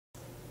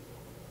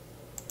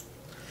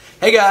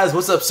Hey guys,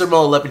 what's up?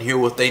 Sirmo11 here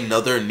with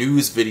another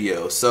news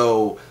video.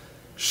 So,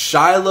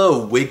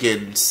 Shayla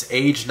Wiggins,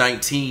 age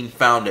 19,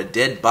 found a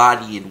dead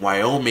body in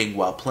Wyoming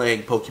while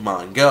playing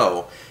Pokemon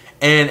Go.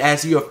 And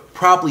as you have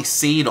probably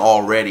seen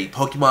already,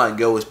 Pokemon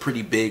Go is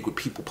pretty big with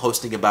people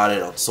posting about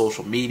it on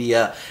social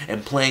media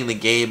and playing the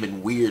game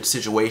in weird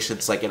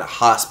situations like in a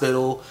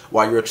hospital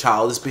while your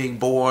child is being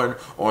born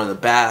or in the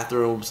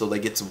bathroom so they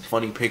get some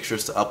funny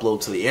pictures to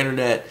upload to the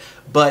internet.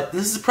 But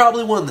this is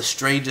probably one of the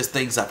strangest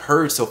things I've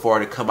heard so far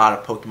to come out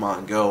of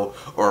Pokemon Go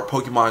or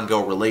Pokemon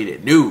Go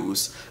related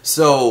news.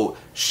 So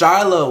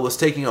Shayla was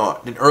taking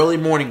an early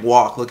morning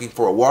walk looking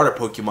for a water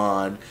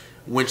Pokemon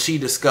when she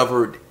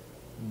discovered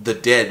the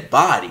dead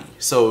body.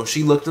 So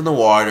she looked in the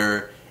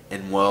water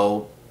and,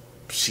 well,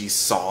 she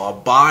saw a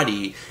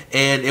body,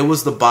 and it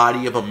was the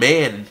body of a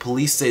man, and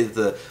police say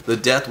that the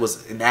death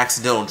was an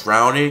accidental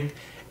drowning.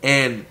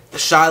 And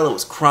Shayla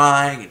was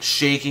crying and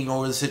shaking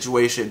over the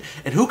situation,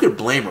 and who could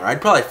blame her?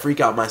 I'd probably freak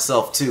out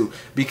myself too,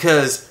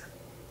 because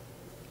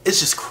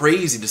it's just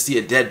crazy to see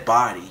a dead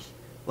body.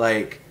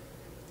 Like,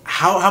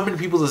 how many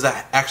people does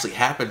that actually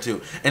happen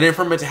to? And then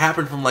for it to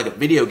happen from like a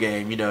video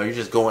game, you know, you're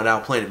just going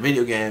out playing a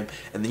video game,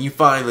 and then you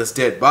find this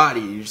dead body,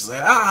 you're just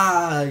like,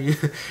 ah,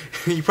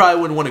 you probably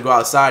wouldn't want to go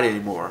outside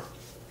anymore.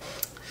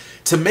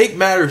 To make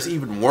matters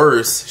even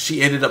worse,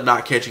 she ended up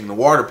not catching the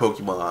water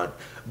Pokemon.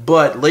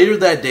 But later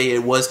that day,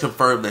 it was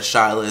confirmed that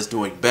Shayla is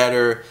doing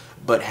better,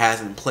 but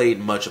hasn't played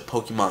much of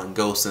Pokemon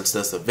Go since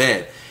this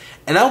event.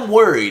 And I'm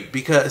worried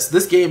because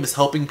this game is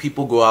helping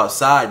people go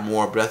outside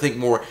more, but I think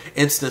more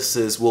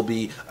instances will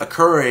be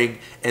occurring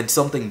and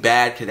something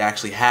bad could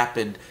actually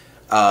happen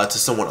to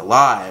someone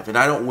alive. And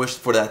I don't wish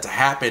for that to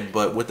happen,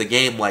 but with a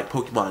game like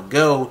Pokemon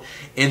Go,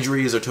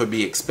 injuries are to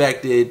be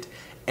expected.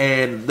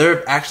 And there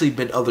have actually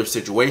been other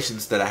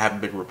situations that I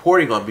haven't been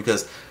reporting on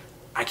because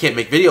I can't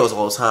make videos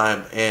all the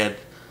time, and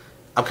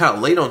I'm kind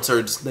of late on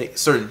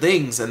certain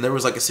things. And there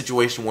was like a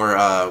situation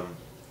where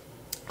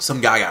some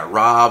guy got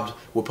robbed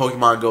with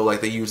Pokemon Go,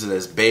 like they use it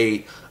as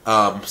bait.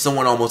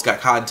 Someone almost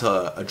got caught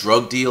into a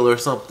drug deal or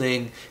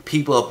something.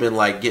 People have been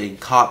like getting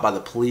caught by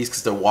the police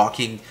because they're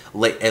walking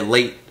late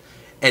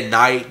at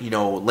night. You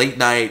know, late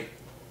night.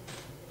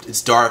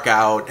 It's dark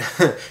out.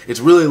 It's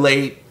really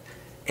late,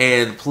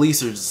 and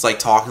police are just like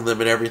talking to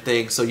them and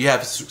everything. So you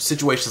have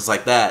situations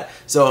like that.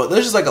 So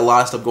there's just like a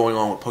lot of stuff going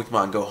on with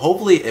Pokemon Go.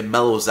 Hopefully it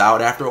mellows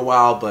out after a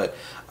while, but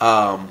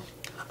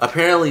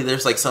apparently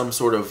there's like some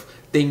sort of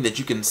thing that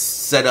you can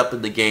set up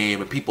in the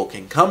game and people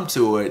can come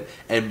to it,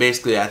 and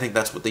basically I think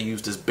that's what they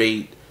used as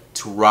bait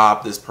to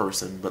rob this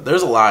person. But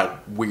there's a lot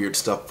of weird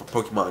stuff for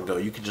Pokemon Go.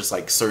 You can just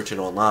like search it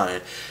online.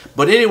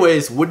 But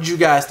anyways, what did you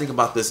guys think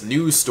about this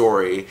news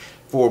story?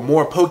 For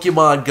more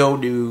Pokemon Go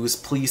news,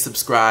 please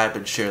subscribe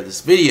and share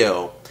this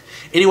video.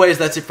 Anyways,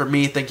 that's it for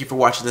me. Thank you for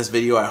watching this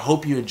video. I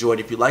hope you enjoyed.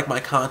 If you like my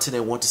content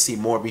and want to see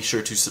more, be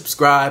sure to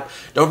subscribe.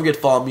 Don't forget to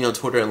follow me on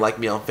Twitter and like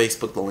me on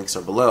Facebook. The links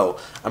are below.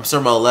 I'm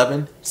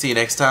Sirmo11. See you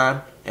next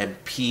time,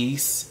 and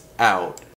peace out.